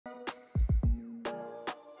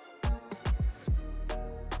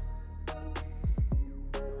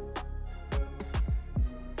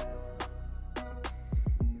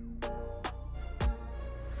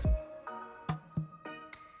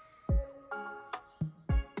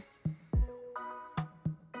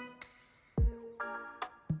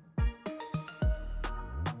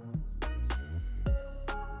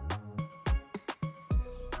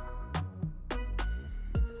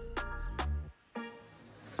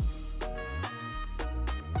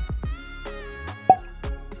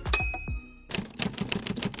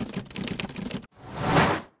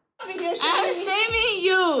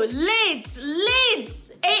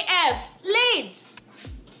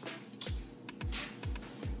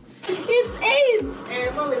AIDS, AIDS.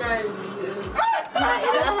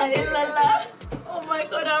 Oh my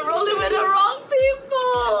god, I'm rolling with the wrong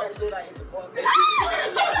people.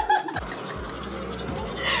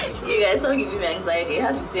 You guys don't give me anxiety. I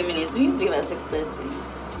have 15 minutes. We need to leave at 6:30.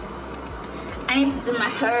 I need to do my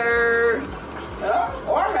hair.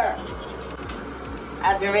 Or hair.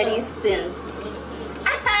 I've been ready since.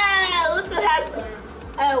 Look who has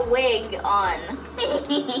a wig on.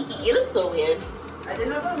 You look so weird. I did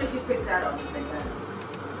not make you take that off like that.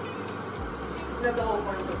 It's not the whole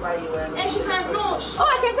point to buy you and she can't know. Oh,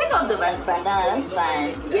 I can take off the bandana, that's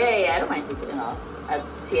fine. Yeah, I don't mind taking it off at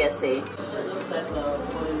TSA.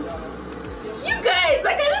 You guys,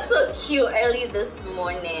 like I look so cute early this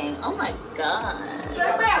morning. Oh my god.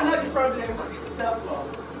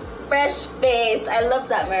 Self-love. Fresh face. I love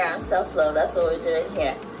that mirror. Self-love. That's what we're doing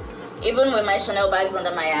here. Even with my Chanel bags under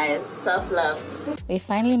my eyes. Self-love. We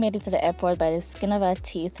finally made it to the airport by the skin of our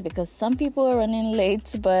teeth because some people were running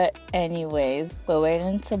late. But anyways, we're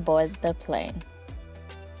waiting to board the plane.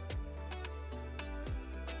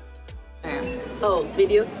 Oh,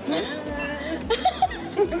 video?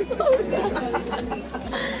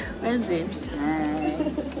 Where's it?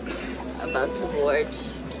 About to board.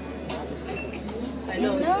 I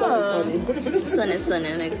know, it's Sun is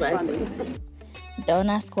sunning, exactly. Don't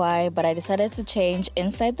ask why, but I decided to change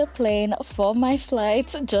inside the plane for my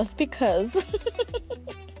flight just because.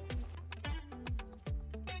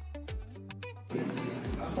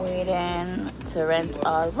 Waiting to rent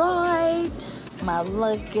our ride. My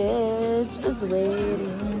luggage is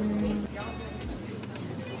waiting.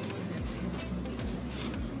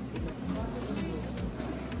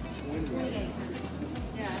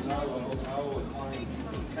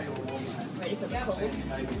 Ready for the cold?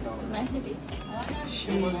 Am I ready?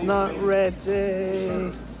 She's not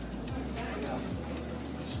ready.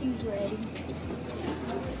 She's ready.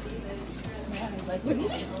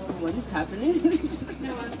 What is happening?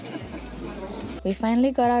 We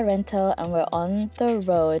finally got our rental and we're on the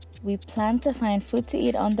road. We plan to find food to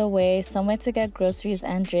eat on the way, somewhere to get groceries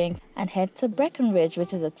and drinks, and head to Breckenridge,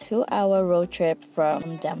 which is a 2-hour road trip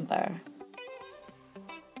from Denver.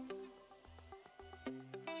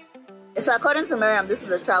 So according to Miriam, this is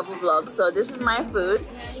a travel vlog. So this is my food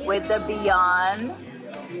with the Beyond.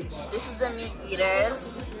 This is the meat eaters.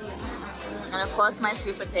 And of course my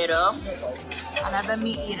sweet potato. Another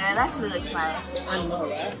meat eater. It actually looks nice. I know,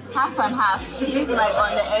 right? Half and half. She's like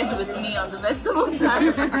on the edge with me on the vegetable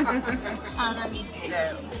side. Another meat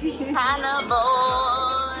eater.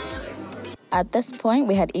 Cannibals. At this point,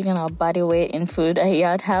 we had eaten our body weight in food at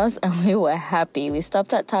Yard House and we were happy. We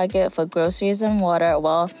stopped at Target for groceries and water.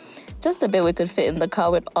 Well, just a bit we could fit in the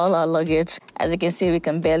car with all our luggage. As you can see, we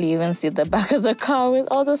can barely even see the back of the car with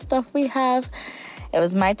all the stuff we have. It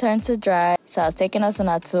was my turn to drive, so I was taking us on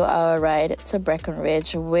our 2-hour ride to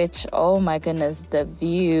Breckenridge, which, oh my goodness, the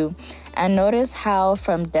view. And notice how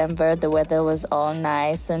from Denver, the weather was all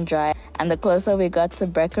nice and dry. And the closer we got to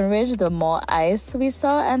Breckenridge, the more ice we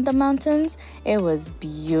saw and the mountains. It was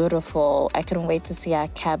beautiful. I couldn't wait to see our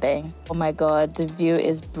cabin. Oh my God, the view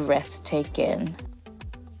is breathtaking.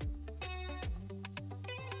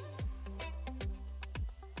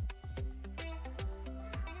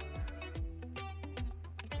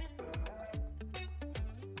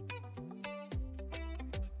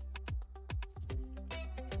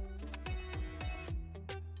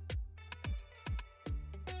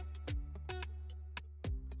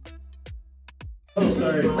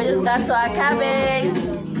 We just got to our cabin.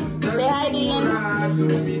 Say hi, Dean.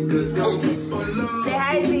 Say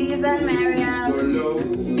hi, Azeez and Mariam.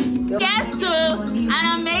 Yes to an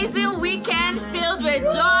amazing weekend filled with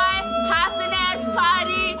joy, happiness,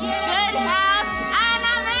 party, good health, and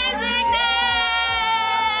amazingness.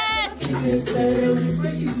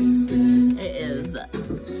 It is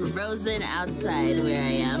frozen outside where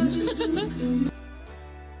I am.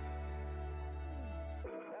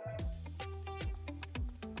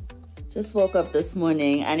 Just woke up this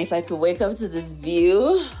morning, and if I could wake up to this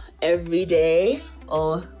view every day,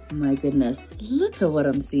 oh my goodness, look at what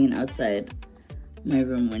I'm seeing outside my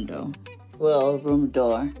room window. Well, room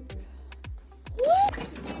door.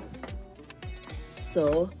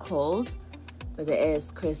 So cold, but the air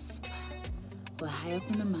is crisp. We're high up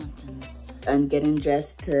in the mountains. I'm getting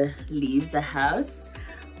dressed to leave the house.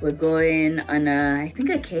 We're going on I think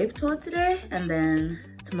a cave tour today, and then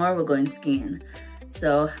tomorrow we're going skiing.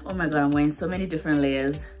 So, oh my God, I'm wearing so many different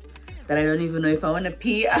layers that I don't even know if I want to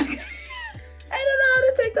pee. I don't know how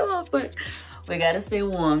to take them off, but we gotta stay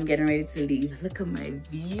warm, getting ready to leave. Look at my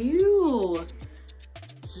view.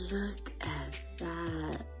 Look at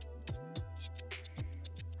that.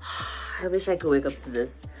 I wish I could wake up to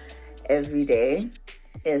this every day.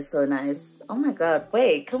 It's so nice. Oh my god,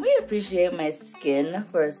 wait, can we appreciate my skin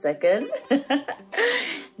for a second?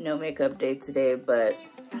 No makeup day today, but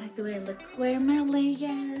I like the way I look wearing my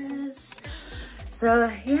layers. So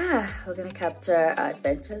yeah, we're gonna capture our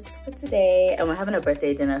adventures for today, and we're having a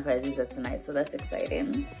birthday dinner for Azeezat tonight, so that's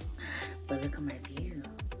exciting. But look at my view.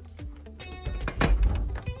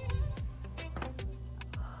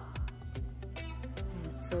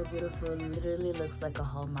 It's so beautiful. Literally looks like a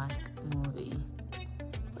Hallmark movie.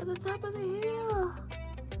 At the top of the hill.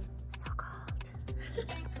 So cold.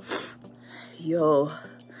 Yo,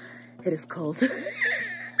 it is cold. It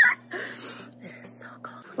is so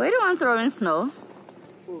cold. Why do you want to throw in snow?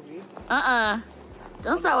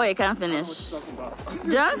 Don't start what you can't finish.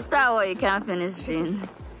 Don't start what you can't finish, Dean.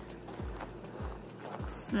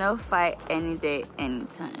 Snow fight any day,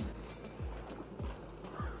 anytime.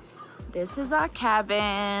 This is our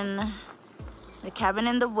cabin. The cabin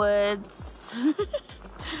in the woods.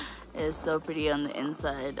 It's so pretty on the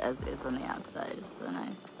inside as it is on the outside. It's so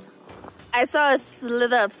nice. I saw a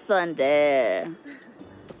slither of sun there.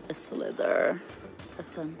 A slither. A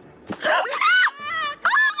sun.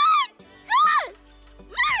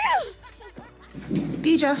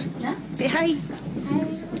 Dija, yeah? say hi. Hi.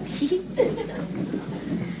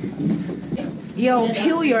 Yo,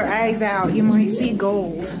 peel your eyes out. You might see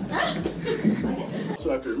gold. So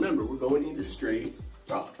I have to remember, we're going into straight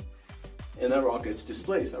rock. And that rock gets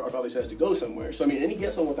displaced. That rock obviously has to go somewhere. So I mean, any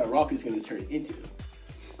guess on what that rock is going to turn into?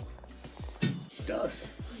 Dust.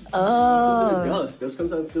 Oh. Dust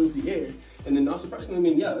comes out and fills the air. And then not surprisingly, I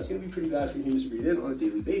mean, yeah, that's going to be pretty bad for humans to breathe in on a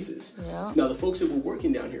daily basis. Yeah. Now, the folks that were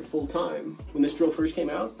working down here full time, when this drill first came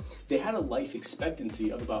out, they had a life expectancy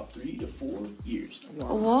of about 3 to 4 years.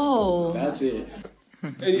 Whoa. That's it.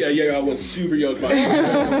 And yeah, I was super yoked by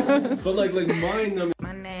it. But like mind numbing.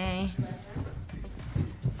 Money.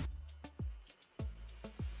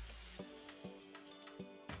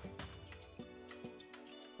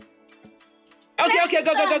 Okay,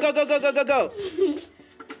 go.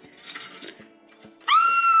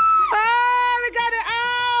 Oh, we got it. Oh!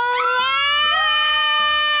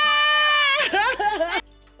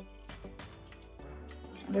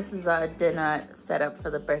 This is our dinner setup for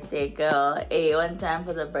the birthday girl. Hey, one time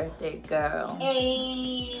for the birthday girl.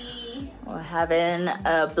 Hey. We're having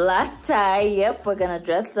a black tie. Yep, we're gonna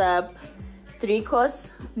dress up.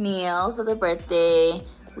 3-course meal for the birthday.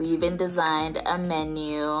 We even designed a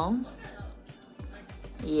menu.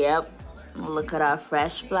 Yep, look at our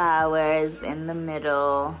fresh flowers in the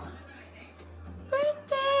middle.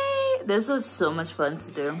 Birthday! This was so much fun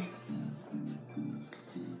to do.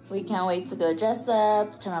 We can't wait to go dress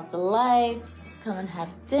up, turn off the lights, come and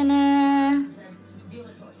have dinner.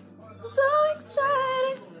 So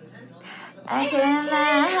excited. I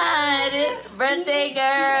cannot hide it. Birthday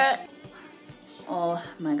girl. Oh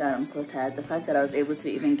my god, I'm so tired. The fact that I was able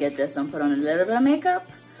to even get dressed and put on a little bit of makeup.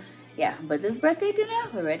 Yeah, but this birthday dinner,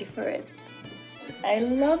 we're ready for it. I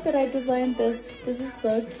love that I designed this. This is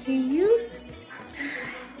so cute.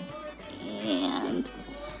 And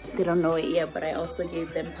they don't know it yet, but I also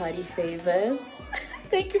gave them party favors.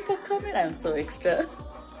 Thank you for coming. I'm so extra.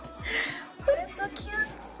 But it's so cute.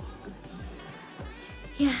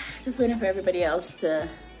 Yeah, just waiting for everybody else to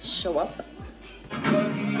show up.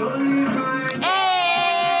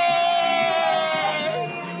 Hey!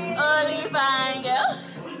 Only fine girl.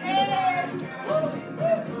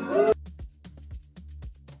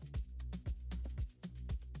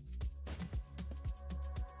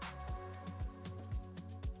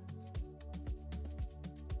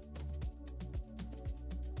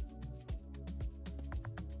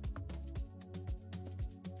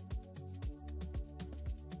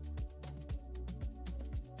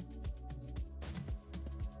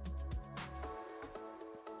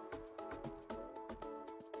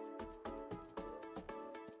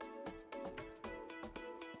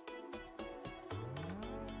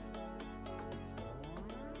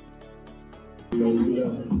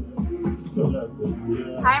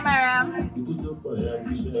 Hi, Mariam.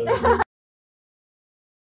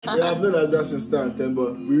 Yeah, I've known Azaz since 2010,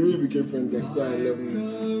 but we really became friends like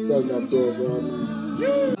 2011,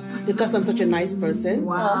 2012. Because I'm such a nice person.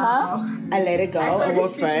 Wow. I let it go. And we're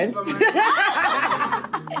friends.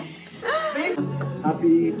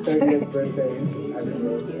 Happy 30th birthday.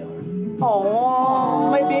 Oh,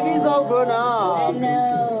 my baby's all grown up. I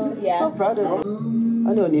know. Yeah. So proud of her.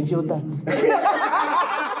 I don't need filter.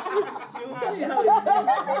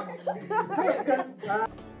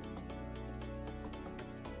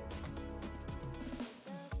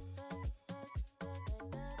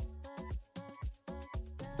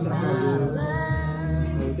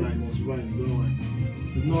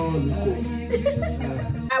 It's not really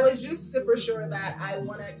cool. I was just super sure that I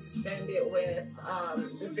wanted to spend it with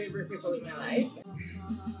the favorite people in my life.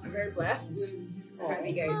 I'm very blessed to have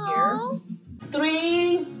you guys here.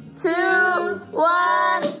 3, 2,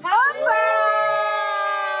 1, open!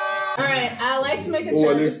 Alright, I like to make a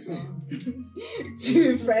toast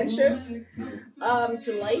to friendship,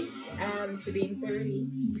 to life, and to being 30.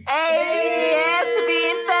 Hey, yes, to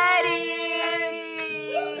being 30!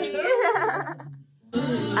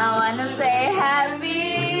 I wanna say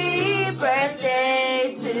happy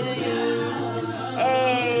birthday to you.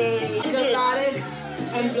 Hey, Dramatic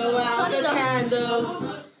and blow out the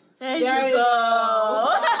candles. There you go.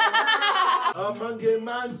 Among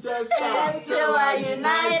Manchester. And you are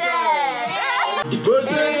united.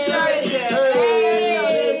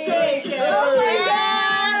 Take it. Oh my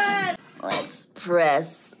God. Let's press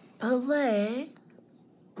play.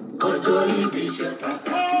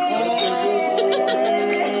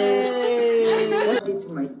 To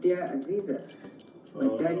my dear Azeezat, my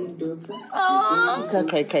darling daughter.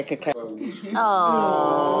 Oh.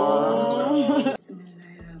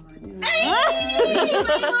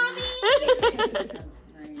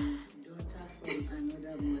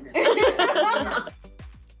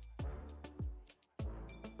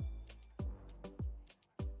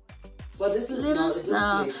 But this is Little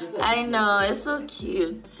not, snow. I know, it's so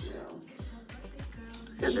cute.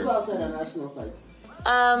 Look at Go this. outside and have snow fights.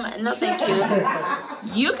 No thank you.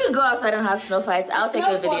 You can go outside and have snow fights. I'll take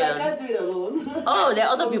a video. I can't do it alone. Oh, there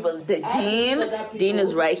are other people. Dean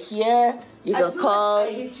is right here. You can call.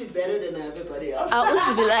 I hate you better than everybody else. I want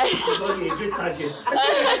to be like,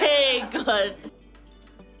 hey God.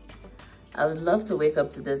 I would love to wake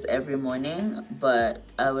up to this every morning, but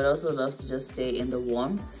I would also love to just stay in the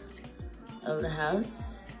warmth of the house.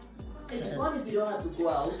 It's fun if you don't have to go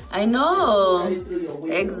out. I know.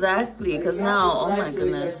 Exactly, because now, oh my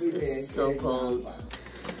goodness, it's so cold.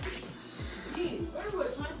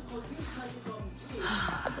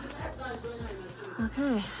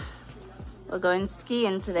 Okay. We're going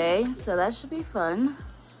skiing today, so that should be fun.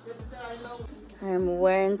 I'm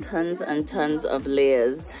wearing tons and tons of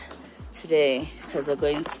layers today because we're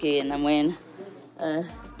going skiing. I'm wearing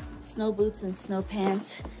snow boots and snow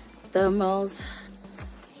pants, thermals,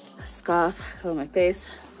 a scarf, cover my face.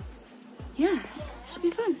 Yeah, should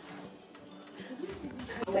be fun.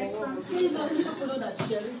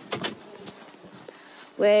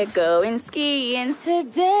 We're going skiing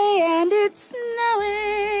today and it's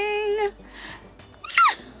snowing.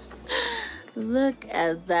 Look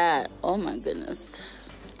at that. Oh my goodness.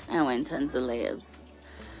 I went tons of layers.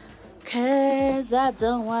 Cause I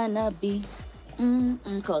don't wanna be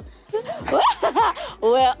cold.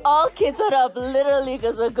 We're all kitted up literally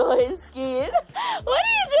because we're going skiing. What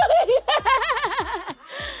are you doing?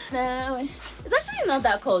 No, it's actually not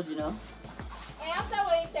that cold, you know.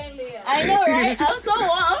 I know, right? I'm so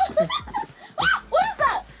warm. What is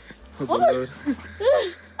that?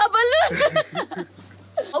 A balloon.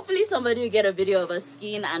 Hopefully somebody will get a video of us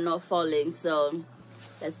skiing and not falling. So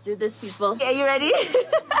let's do this, people. Okay, are you ready?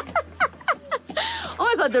 Oh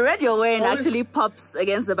my God, the red you're wearing actually pops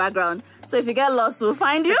against the background. So if you get lost, we'll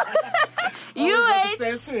find you. You wait.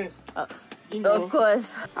 Of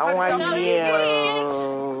course. I want you.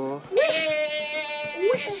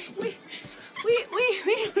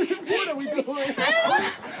 What are we doing?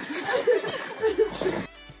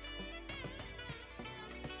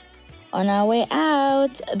 On our way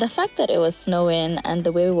out, the fact that it was snowing and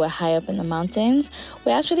the way we were high up in the mountains,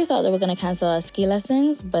 we actually thought they were going to cancel our ski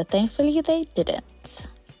lessons, but thankfully they didn't.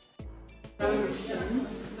 That'll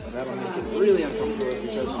make it really uncomfortable if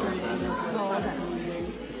you just start that.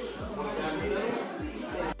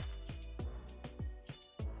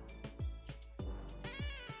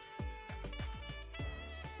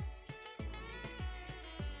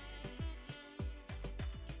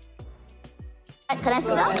 Can I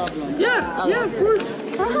sit down? Yeah, yeah, of course.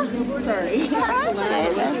 Sorry.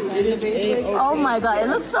 Oh my God, it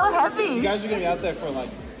looks so heavy. You guys are gonna be out there for like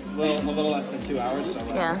a little less than 2 hours, so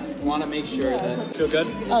Yeah. want to make sure that feel good.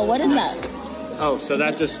 Oh, what is that? Oh, so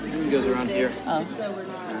that just goes around here. Oh.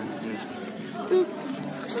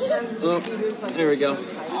 Oh, there we go.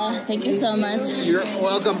 Oh, thank you so much. You're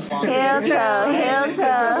welcome. Heel toe, heel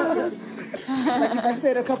toe. Like if I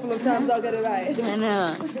say it a couple of times, I'll get it right. I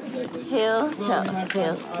know. Heel toe,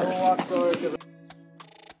 heel toe.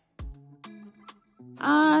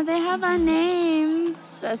 Oh, they have our names.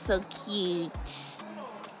 That's so cute.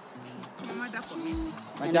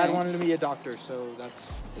 My dad wanted to be a doctor, so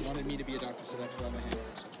he wanted me to be a doctor, so that's why my hand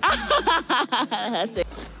works. That's it.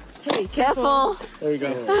 Hey, careful. There you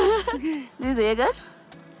go. Is it good?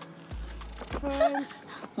 friends.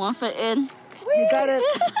 One foot in. You got it.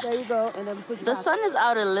 There you go. And then push The back. sun is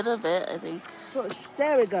out a little bit, I think. Push.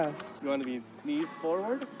 There we go. You want to be knees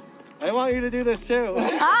forward? I want you to do this too.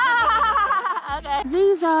 Okay.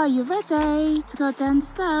 Azeezat, are you ready to go down the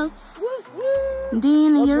steps?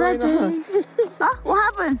 Dean, are you ready? Huh? What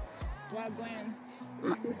happened?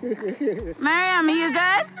 Miriam, are you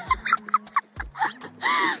good?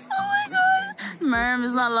 Oh my god. Miriam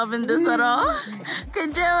is not loving this at all. You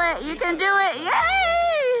can do it. You can do it.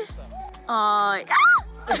 Yay! Oh,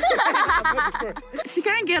 she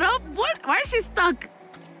can't get up? What? Why is she stuck?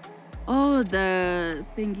 Oh, the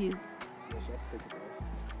thingies.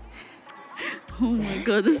 Oh my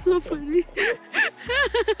god, that's so funny.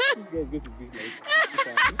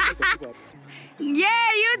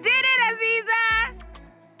 Yeah, you did it, Azeezat!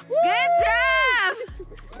 Good job!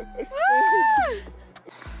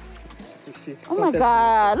 Oh my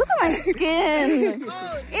god, look at my skin!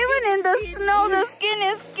 Even in the snow, the skin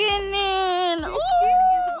is skinning! Ooh.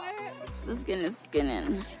 The skin is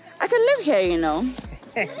skinning. I can live here, you know.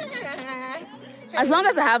 As long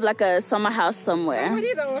as I have like a summer house somewhere.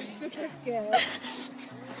 Somebody that was super scared.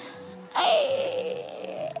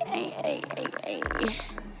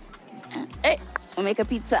 Hey, we'll make a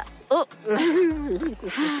pizza. Oh.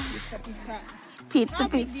 Pizza.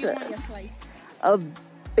 A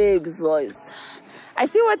big slice. I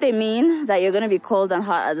see what they mean, that you're gonna be cold and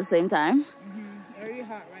hot at the same time. Are you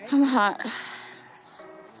hot, right? I'm hot.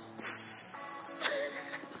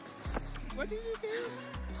 What did you do?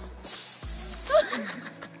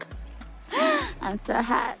 I'm so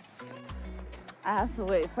hot. I have to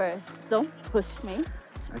wait first. Don't push me.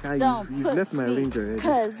 I can't Don't use, push that's my me, range already.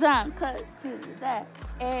 Cause I'm close to that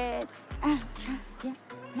edge. I'm trying to get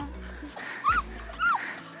my...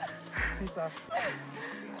 Pizza.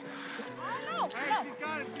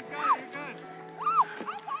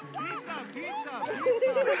 She's got it, you're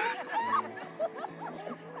good.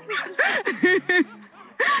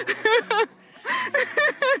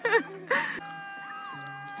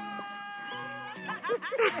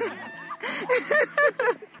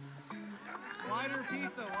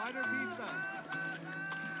 Pizza. Wider pizza.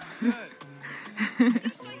 Good.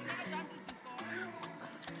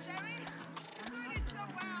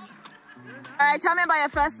 Alright, tell me about your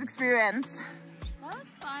first experience. That was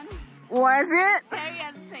fun. Was it? Scary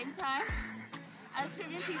at the same time. I was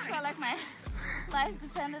screaming pizza like my life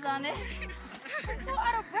depended on it. I'm so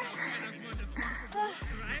out of breath.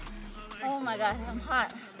 Oh my god, I'm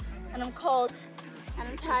hot and I'm cold and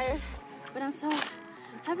I'm tired, but I'm so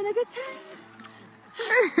having a good time.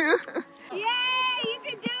 Yay, you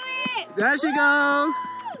can do it! There she goes.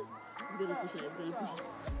 It's gonna push it, it's gonna push it.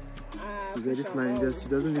 She's already smiling, she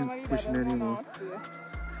doesn't need pushing anymore.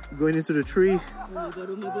 Going into the tree. Oh my god,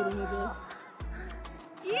 oh my god, oh my god.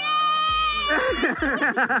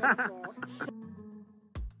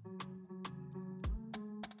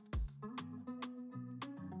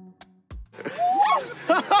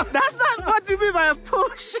 That's not what you mean by a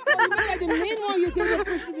push. The main one you think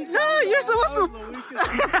push me. No, you're supposed to.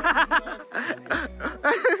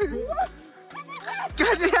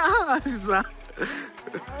 Get your ass.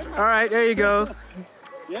 All right, there you go.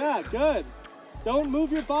 Yeah, good. Don't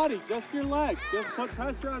move your body, just your legs. Just put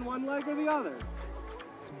pressure on one leg or the other.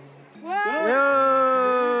 Yo.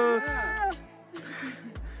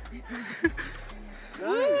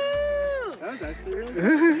 Nice. That was actually really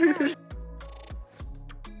good.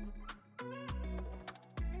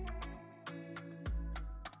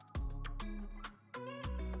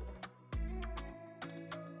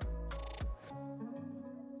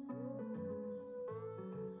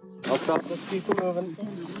 I'll stop this feet from moving.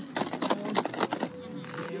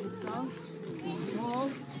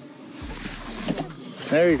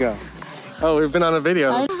 There you go. Oh, we've been on a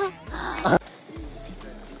video.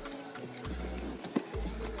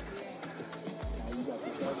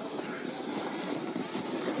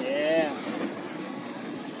 Yeah.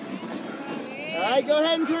 All right, go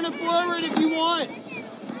ahead and turn it forward if you want.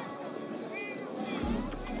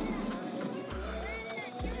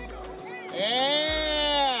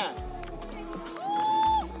 Yeah.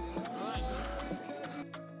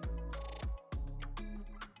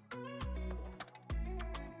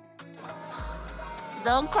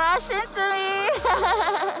 Don't crash into me.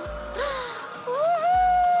 Woo-hoo,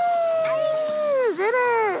 did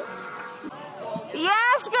it.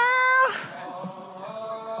 Yes, girl.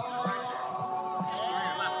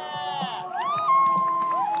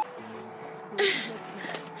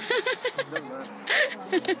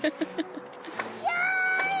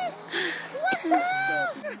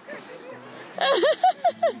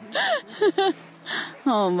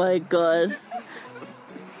 Oh my god.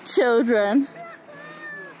 children.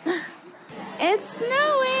 It's snowing.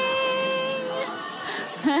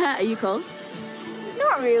 Are you cold?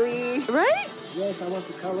 Not really. Right? Yes, I want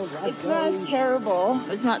to color. It's not as terrible.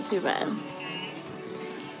 It's not too bad.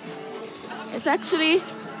 It's actually,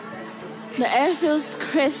 the air feels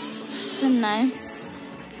crisp and nice.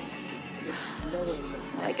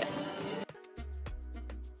 I like it.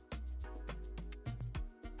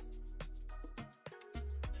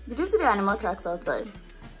 Did you see the animal tracks outside?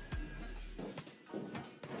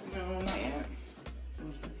 No, not yet.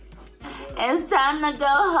 It's time to go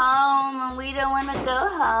home and we don't want to go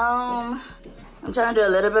home. I'm trying to do a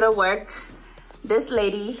little bit of work. This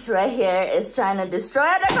lady right here is trying to destroy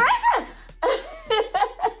our decoration.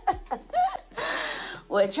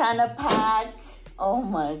 We're trying to pack. Oh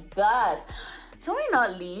my God. Can we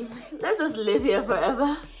not leave? Let's just live here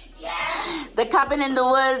forever. Yes. The cabin in the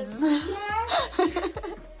woods. Yes.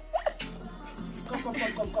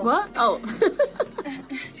 What? Oh.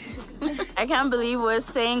 I can't believe we're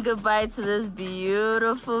saying goodbye to this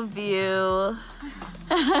beautiful view.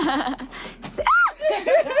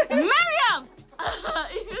 Miriam!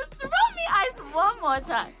 If you throw me ice one more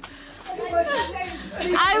time,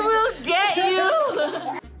 I will get you.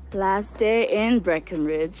 Last day in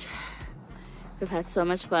Breckenridge. We've had so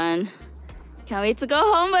much fun. Can't wait to go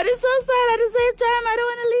home, but it's so sad at the same time. I don't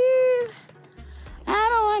want to leave. I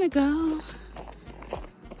don't want to go.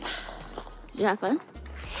 Did you have fun?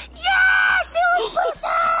 Yes! It was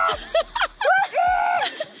perfect!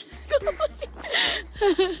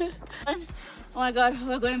 Oh my God,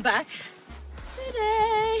 we're going back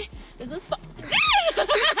today. Is this fun?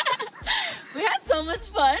 We had so much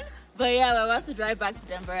fun. But yeah, we're about to drive back to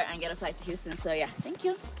Denver and get a flight to Houston. So yeah, thank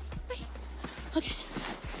you. Bye. Okay.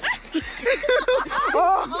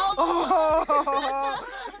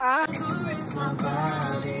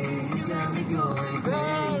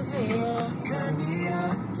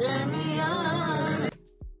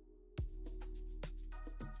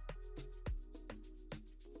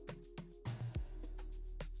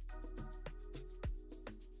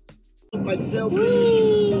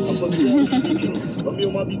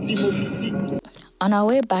 On our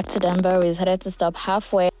way back to Denver, we decided to stop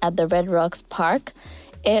halfway at the Red Rocks Park.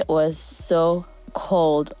 It was so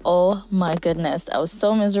cold. Oh my goodness. I was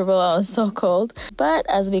so miserable. I was so cold. But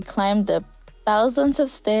as we climbed the thousands of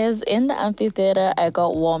stairs in the amphitheater, I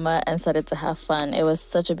got warmer and started to have fun. It was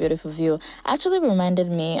such a beautiful view. Actually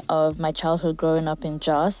reminded me of my childhood growing up in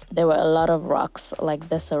Jos. There were a lot of rocks like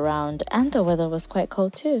this around, and the weather was quite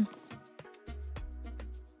cold too.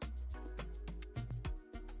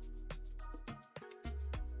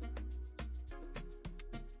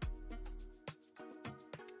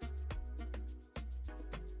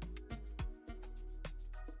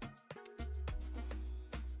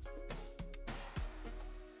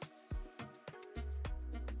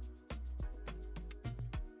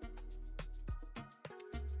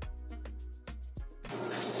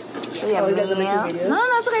 Oh, you guys are making videos? No,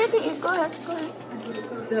 it's okay. Go ahead.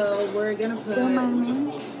 So we're gonna put. Don't mind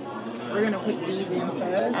me. We're gonna put these in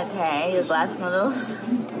first. Okay, your glass noodles.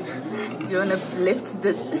 Do you wanna lift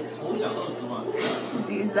the?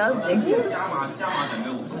 These that's dangerous.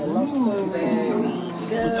 The lobster there we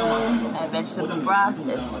go. My vegetable broth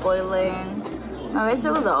is boiling. My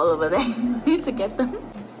vegetables are all over there. We need to get them.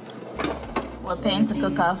 We're paying to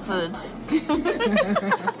cook our food.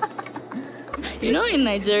 You know, in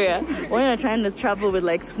Nigeria, when you're trying to travel with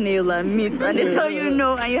like snail and meat, and they tell you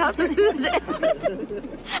no, and you have to sit there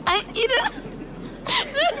and eat it.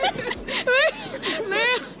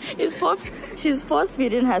 She's force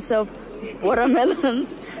feeding herself watermelons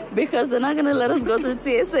because they're not gonna let us go through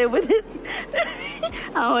TSA with it,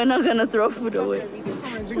 and we're not gonna throw food away.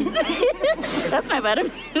 That's my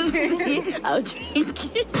vitamin C. I'll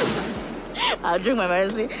drink it. I'll drink my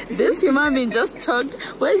medicine. This human being just chugged.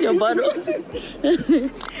 Where's your bottle?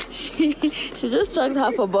 she just chugged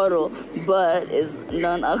half a bottle, but it's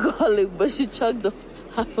non-alcoholic. But she chugged the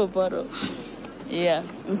half a bottle. Yeah.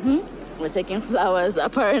 We're taking flowers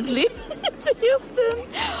apparently to Houston.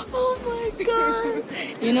 Oh my God!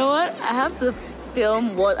 You know what? I have to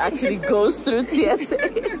film what actually goes through TSA.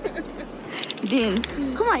 Dean,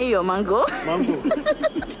 come and eat your mango. Mango.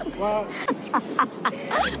 Wow.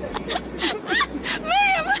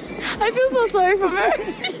 Miriam, I feel so sorry for Miriam.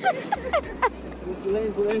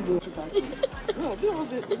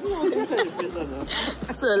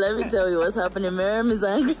 So let me tell you what's happening. Miriam is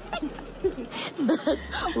angry that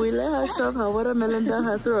we let her shove her watermelon down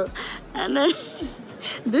her throat, and then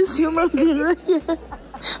this human being right here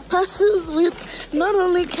passes with not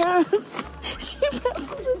only carrots, she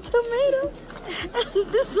passes with tomatoes,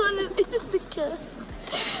 and this one is eating the carrots.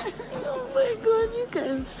 Oh my god, you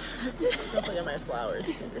guys. Don't forget my flowers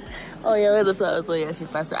too. Oh yeah, where the flowers? Oh yeah, she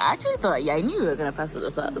passed it. I actually thought, yeah, I knew you were gonna pass her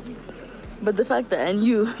the flowers. But the fact that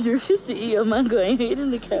you refused to eat your mango and you're eating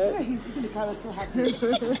the carrot. He's eating the carrot so happy.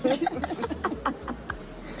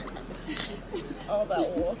 All that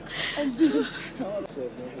walk.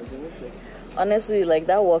 Honestly, like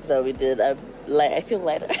that walk that we did, I feel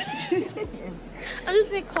lighter. I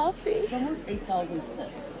just need coffee. It's almost 8,000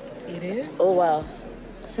 steps. It is? Oh wow.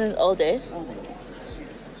 Since all day? Oh.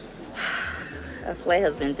 Our flight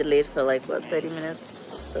has been delayed for like what, 30 minutes?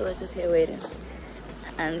 So we're just here waiting.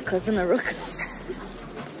 And cousin Arukas.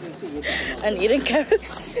 And eating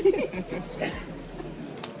carrots.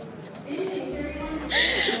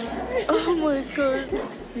 Oh my god.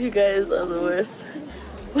 You guys are the worst.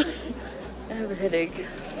 I have a headache.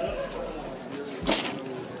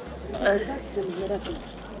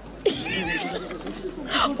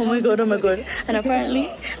 Oh my god, oh my god. And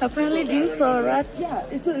apparently Dean saw a rat.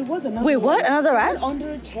 Yeah, so it was another Wait, one. what? Another rat?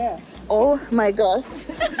 Under a chair. Oh my god.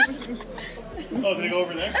 Oh, did it go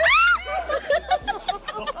over there?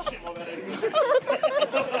 Oh shit, my bad.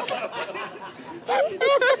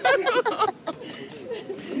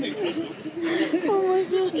 Oh my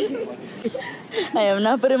god. I am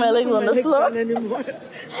not putting my legs on the floor.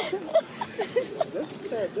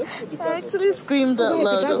 I actually screamed out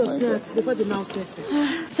loud. Bag of snacks before the mouse gets it.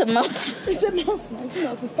 It's a mouse. It's a mouse. It's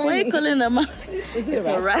not. It's tiny. Why are you calling it a mouse? Is it It's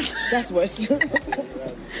a rat. That's worse.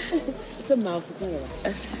 It's a mouse. It's not a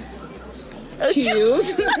rat.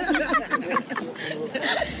 Cute.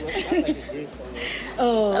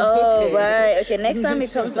 Oh, okay. Right. Okay, next time he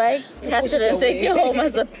comes by, catch it and take it home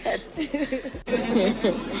as a pet.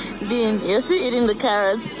 Dean, you're still eating the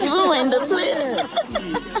carrots, even when the plate.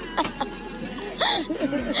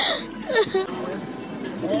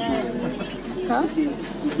 Huh?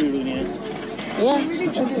 Yeah.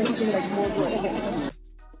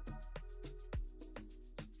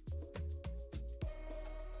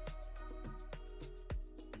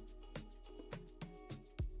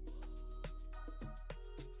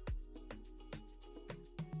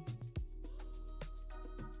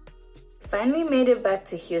 Finally made it back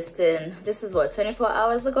to Houston. This is what, 24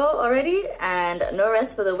 hours ago already, and no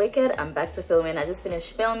rest for the wicked. I'm back to filming. I just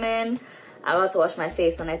finished filming. I'm about to wash my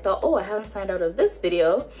face and I thought, oh, I haven't signed out of this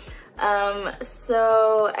video.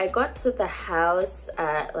 So I got to the house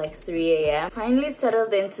at like 3 a.m. Finally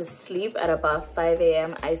settled in to sleep at about 5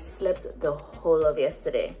 a.m. I slept the whole of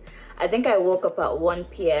yesterday. I think I woke up at 1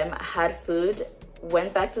 p.m. had food,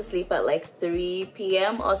 went back to sleep at like 3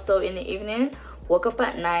 p.m. or so in the evening. Woke up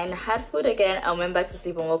at 9, had food again, and went back to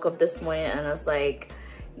sleep and woke up this morning and I was like,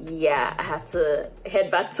 yeah, I have to head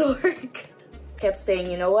back to work. Kept saying,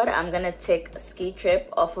 you know what, I'm gonna take a ski trip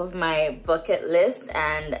off of my bucket list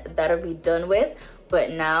and that'll be done with. But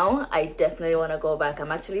now I definitely want to go back.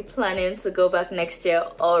 I'm actually planning to go back next year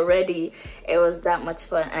already. It was that much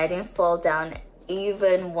fun and I didn't fall down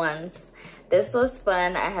even once. This was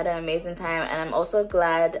fun. I had an amazing time and I'm also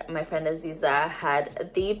glad my friend Azeezat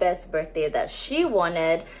had the best birthday that she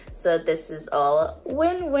wanted. So this is all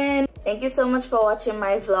win-win. Thank you so much for watching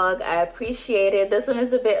my vlog. I appreciate it. This one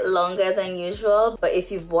is a bit longer than usual, but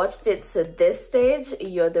if you've watched it to this stage,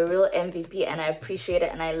 you're the real MVP and I appreciate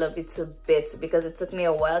it and I love you to bits because it took me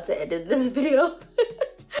a while to edit this video.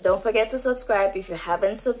 Don't forget to subscribe if you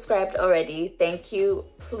haven't subscribed already. Thank you.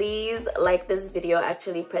 Please like this video.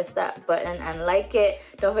 Actually press that button and like it.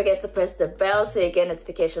 Don't forget to press the bell so you get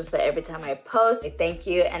notifications for every time I post. Thank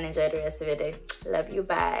you and enjoy the rest of your day. Love you.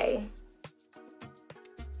 Bye.